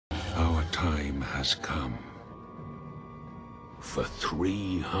time has come. For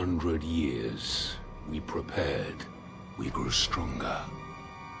 300 years, we prepared, we grew stronger.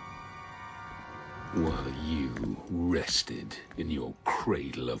 While you rested in your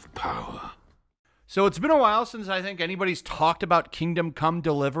cradle of power. So it's been a while since I think anybody's talked about Kingdom Come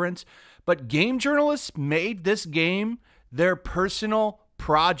Deliverance, but game journalists made this game their personal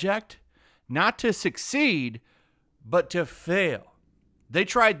project, not to succeed, but to fail. They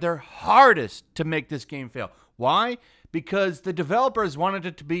tried their hardest to make this game fail. Why? Because the developers wanted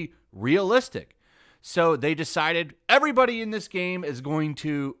it to be realistic. So they decided everybody in this game is going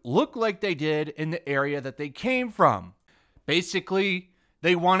to look like they did in the area that they came from. Basically,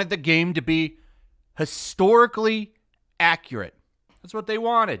 they wanted the game to be historically accurate. That's what they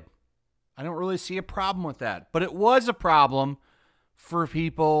wanted. I don't really see a problem with that. But it was a problem for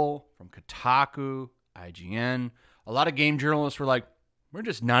people from Kotaku, IGN. A lot of game journalists were like, we're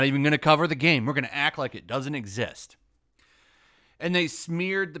just not even going to cover the game. We're going to act like it doesn't exist. And they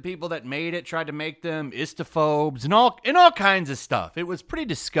smeared the people that made it, tried to make them istophobes and all kinds of stuff. It was pretty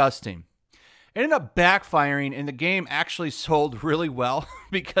disgusting. It ended up backfiring, and the game actually sold really well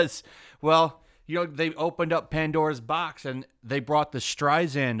because, well, you know, they opened up Pandora's box and they brought the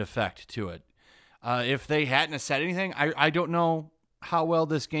Streisand effect to it. If they hadn't have said anything, I don't know how well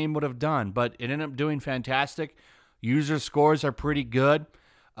this game would have done, but it ended up doing fantastic. User scores are pretty good.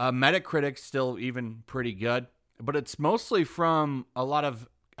 Metacritic's still even pretty good. But it's mostly from a lot of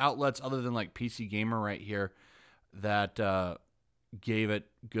outlets other than like PC Gamer right here that gave it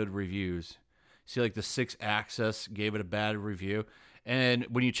good reviews. See, like the 6 Axis gave it a bad review. And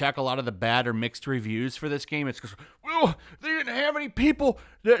when you check a lot of the bad or mixed reviews for this game, it's because, well, they didn't have any people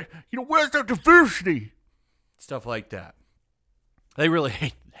that, you know, where's the diversity? Stuff like that. They really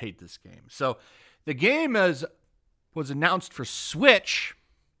hate this game. So the game was announced for Switch.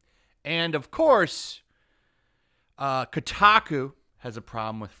 And of course, Kotaku has a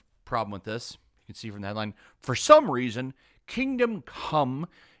problem with this. You can see from the headline. For some reason, Kingdom Come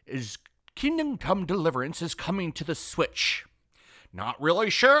Deliverance is coming to the Switch. Not really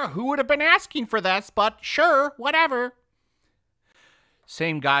sure who would have been asking for this, but sure, whatever.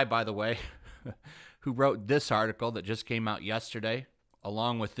 Same guy, by the way, who wrote this article that just came out yesterday,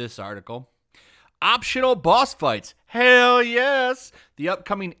 along with this article. Optional boss fights. Hell yes. The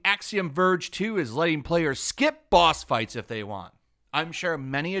upcoming Axiom Verge 2 is letting players skip boss fights if they want. I'm sure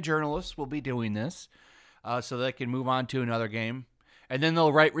many a journalist will be doing this so they can move on to another game. And then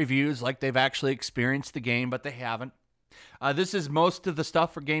they'll write reviews like they've actually experienced the game, but they haven't. This is most of the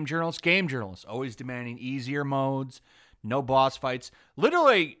stuff for game journalists. Game journalists always demanding easier modes, no boss fights.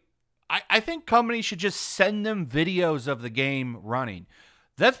 Literally, I think companies should just send them videos of the game running.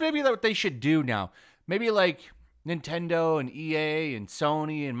 That's maybe what they should do now. Maybe like Nintendo and EA and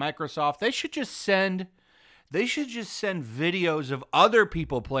Sony and Microsoft, they should just send videos of other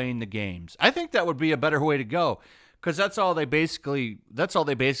people playing the games. I think that would be a better way to go because that's all they basically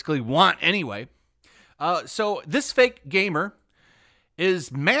want anyway. So this fake gamer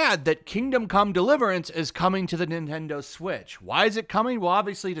is mad that Kingdom Come Deliverance is coming to the Nintendo Switch. Why is it coming? Well,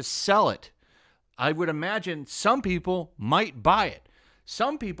 obviously to sell it. I would imagine some people might buy it.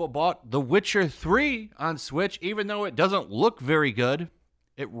 Some people bought The Witcher 3 on Switch, even though it doesn't look very good.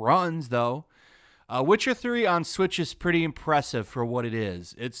 It runs, though. Witcher 3 on Switch is pretty impressive for what it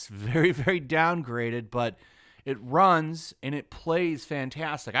is. It's very, very downgraded, but it runs and it plays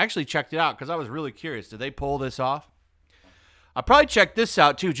fantastic. I actually checked it out because I was really curious. Did they pull this off? I'll probably check this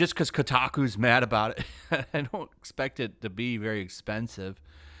out, too, just because Kotaku's mad about it. I don't expect it to be very expensive.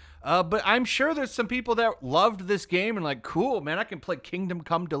 But I'm sure there's some people that loved this game and like, cool, man, I can play Kingdom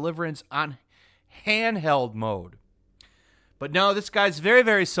Come Deliverance on handheld mode. But no, this guy's very,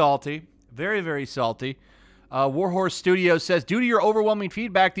 very salty. Very, very salty. Warhorse Studios says, due to your overwhelming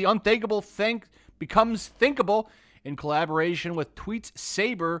feedback, the unthinkable becomes thinkable. In collaboration with Tweets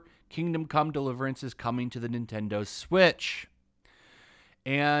Saber, Kingdom Come Deliverance is coming to the Nintendo Switch.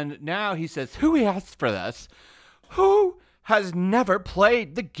 And now he says, who asked for this? Who has never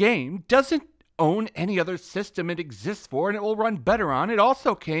played the game, doesn't own any other system it exists for, and it will run better on. It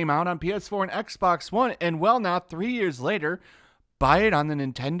also came out on PS4 and Xbox One, and well, now 3 years later, buy it on the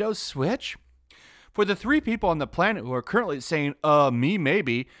Nintendo Switch? For the 3 people on the planet who are currently saying, me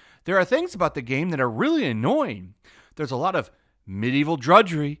maybe, there are things about the game that are really annoying. There's a lot of medieval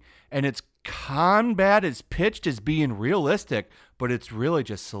drudgery, and its combat is pitched as being realistic, but it's really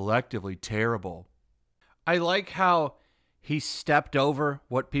just selectively terrible. I like how he stepped over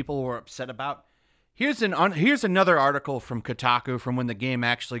what people were upset about. Here's another article from Kotaku from when the game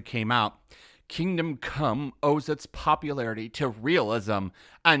actually came out. Kingdom Come owes its popularity to realism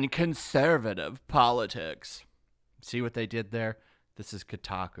and conservative politics. See what they did there? This is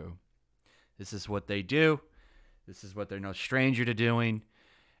Kotaku. This is what they do. This is what they're no stranger to doing.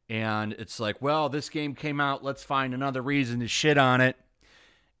 And it's like, well, this game came out. Let's find another reason to shit on it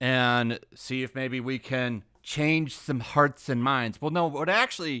and see if maybe we can change some hearts and minds. Well, no, what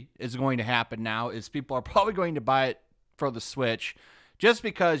actually is going to happen now is people are probably going to buy it for the Switch just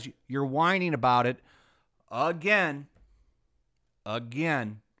because you're whining about it again.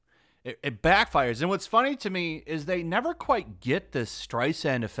 It backfires. And what's funny to me is they never quite get this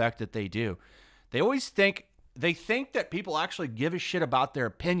Streisand effect that they do. They always think that people actually give a shit about their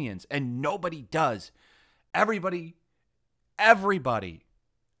opinions, and nobody does. Everybody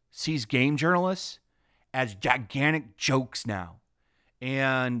sees game journalists as gigantic jokes now,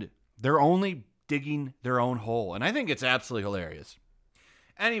 and they're only digging their own hole, and I think it's absolutely hilarious.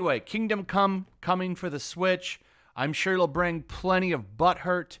 Anyway, Kingdom Come coming for the Switch. I'm sure it'll bring plenty of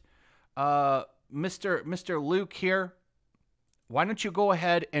butthurt. Mr. Luke here, why don't you go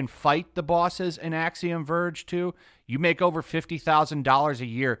ahead and fight the bosses in Axiom Verge 2? You make over $50,000 a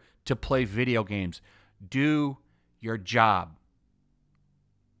year to play video games. Do your job.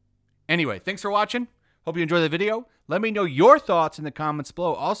 Anyway, thanks for watching. Hope you enjoyed the video. Let me know your thoughts in the comments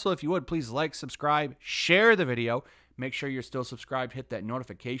below. Also, if you would, please like, subscribe, share the video. Make sure you're still subscribed. Hit that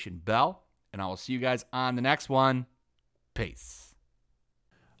notification bell. And I will see you guys on the next one. Peace.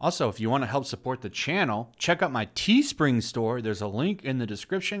 Also, if you want to help support the channel, check out my Teespring store. There's a link in the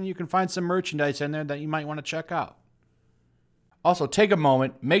description. You can find some merchandise in there that you might want to check out. Also, take a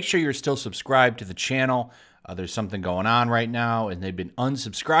moment. Make sure you're still subscribed to the channel. There's something going on right now, and they've been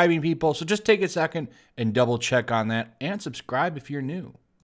unsubscribing people. So just take a second and double check on that and subscribe if you're new.